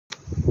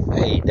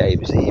Hey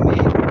Davis here, man.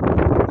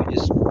 We're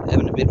just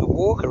having a bit of a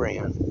walk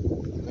around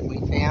and we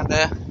found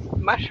a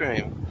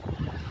mushroom.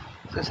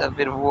 Let's have a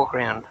bit of a walk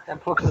around, have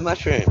a look at the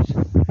mushrooms.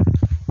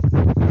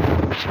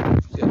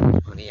 Got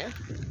one here.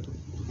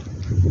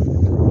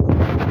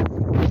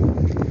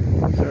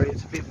 Sorry,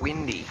 it's a bit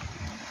windy.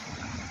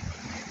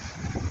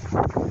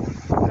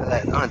 Look at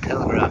that, on a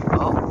telegraph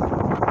pole.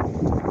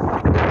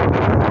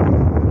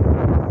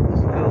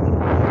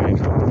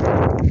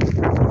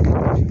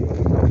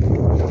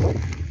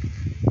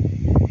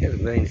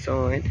 Hasn't been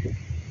signed.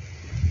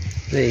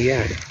 There you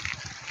go.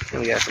 Then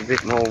we go for a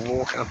bit more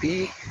walk up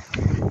here.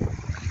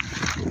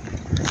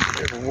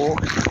 Bit of a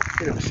walk,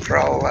 bit of a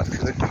stroll up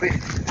to the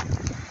cliff.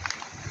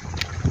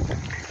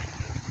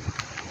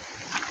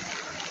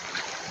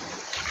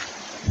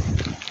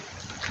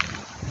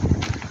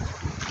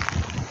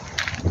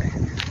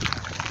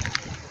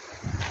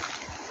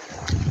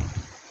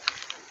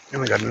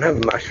 And we got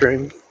another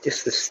mushroom,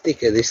 just the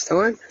sticker this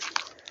time.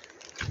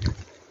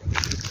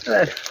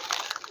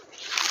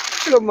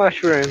 Little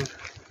mushroom.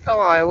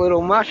 Hello,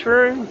 little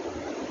mushroom.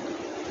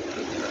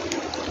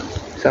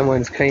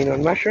 Someone's keen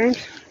on mushrooms.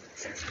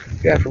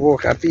 Go for a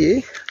walk up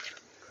here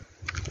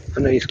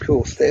on these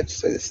cool steps.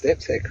 See the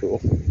steps, they're cool.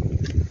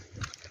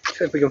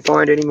 See if we can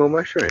find any more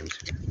mushrooms.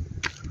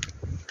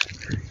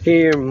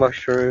 Here,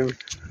 mushroom.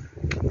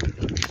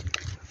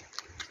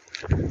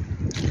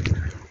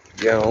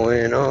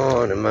 Going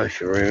on a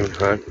mushroom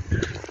hunt.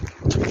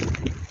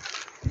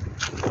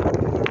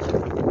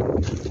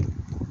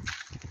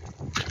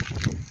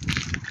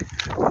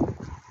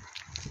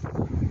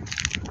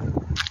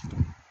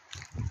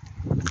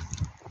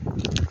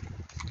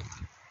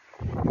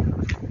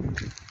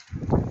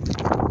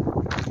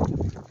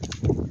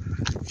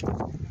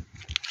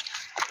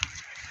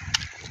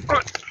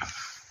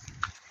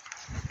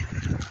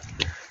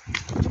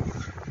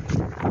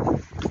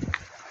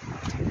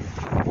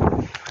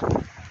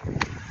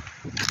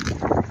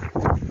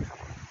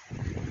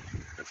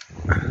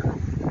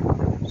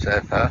 So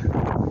far,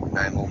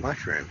 no more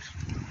mushrooms.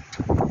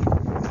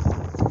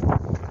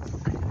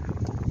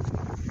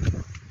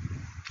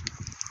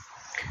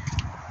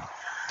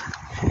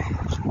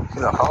 So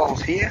the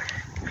holes here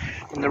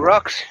in the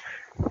rocks,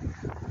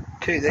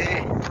 two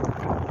there,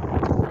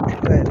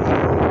 two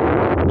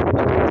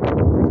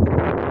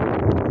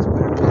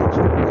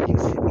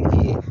over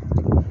here.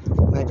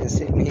 Imagine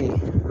sitting here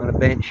on a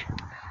bench.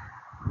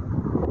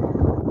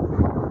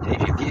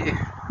 Easy view,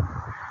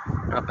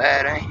 not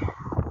bad, eh?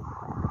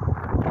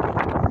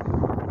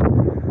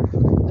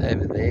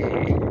 Over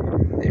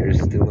there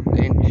is still a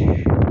bench.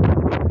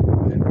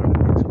 Over on the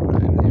next one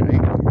over there, eh?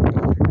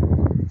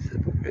 It's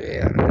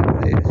about over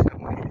there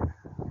somewhere.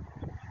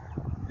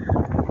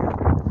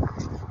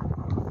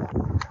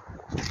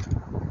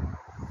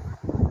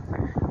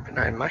 But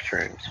no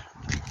mushrooms.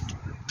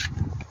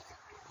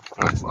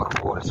 Oh, it's like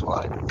a water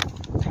slide.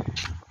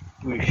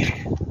 Whoosh.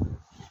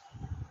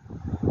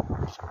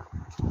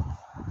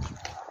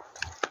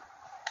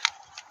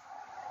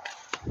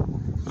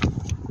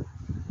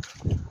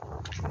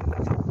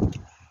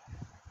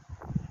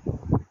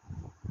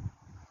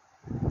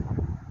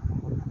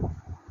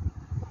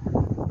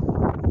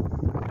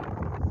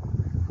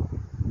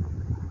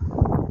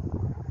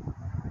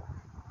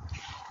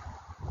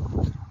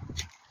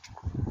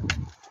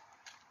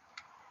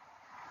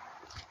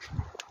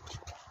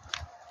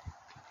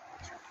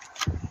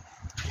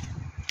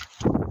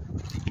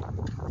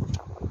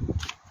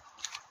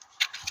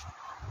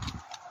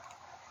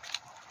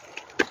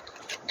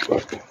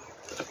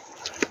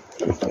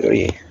 Oh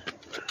yeah,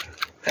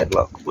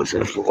 padlock, what's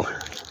that for?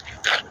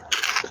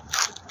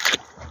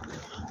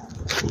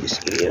 You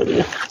see out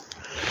there.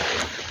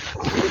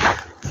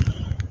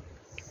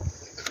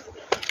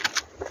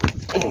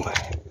 Oh.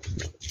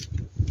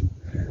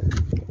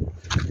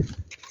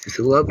 It's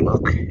a lug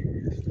lock.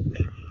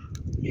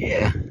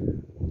 Yeah.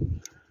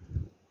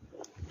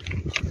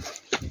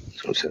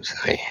 What's it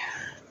say?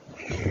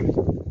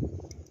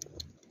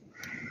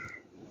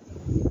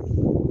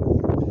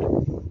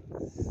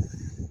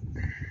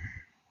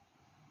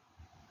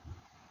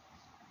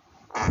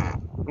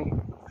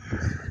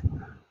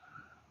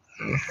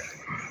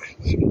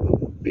 It's a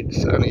bit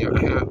sunny, I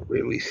can't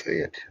really see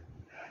it.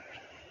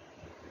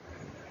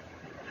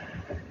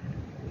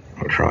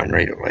 I'll try and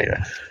read it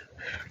later.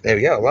 There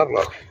we go, lug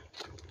lock.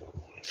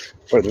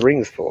 What are the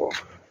rings for?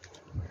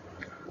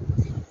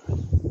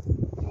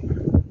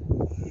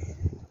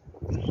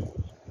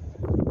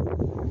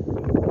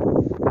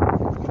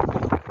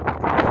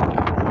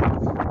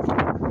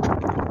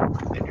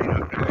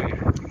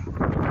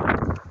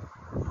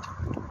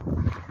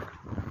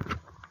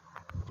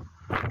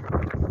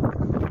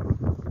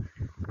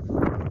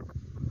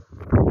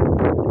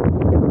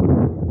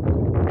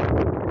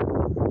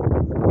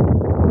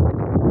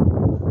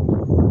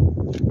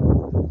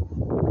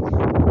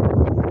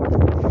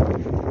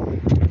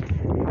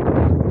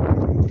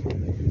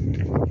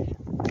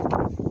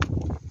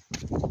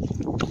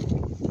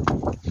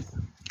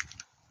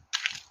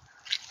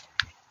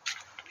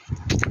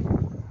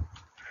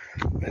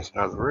 There's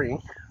another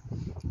ring.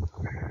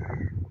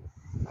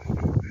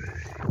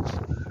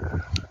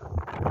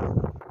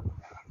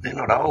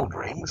 not old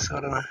rings,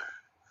 I don't know.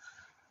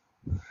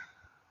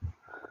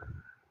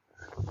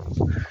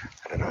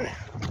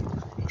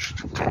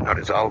 They're not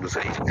as old as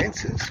these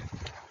fences.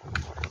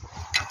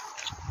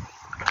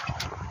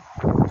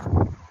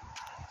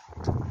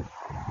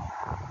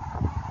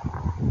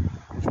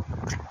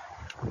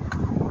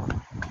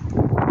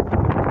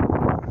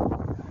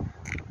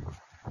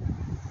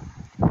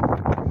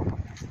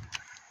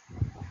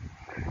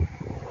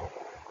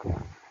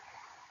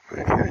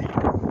 Okay.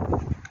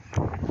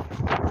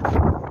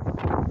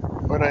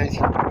 Why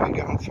don't we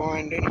go and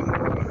find any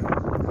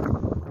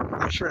more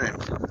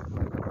mushrooms?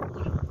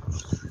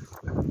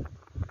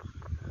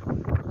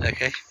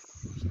 Okay.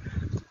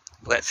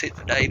 Well, that's it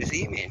for Day to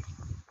Z Man.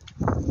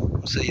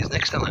 We'll see you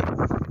next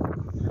time.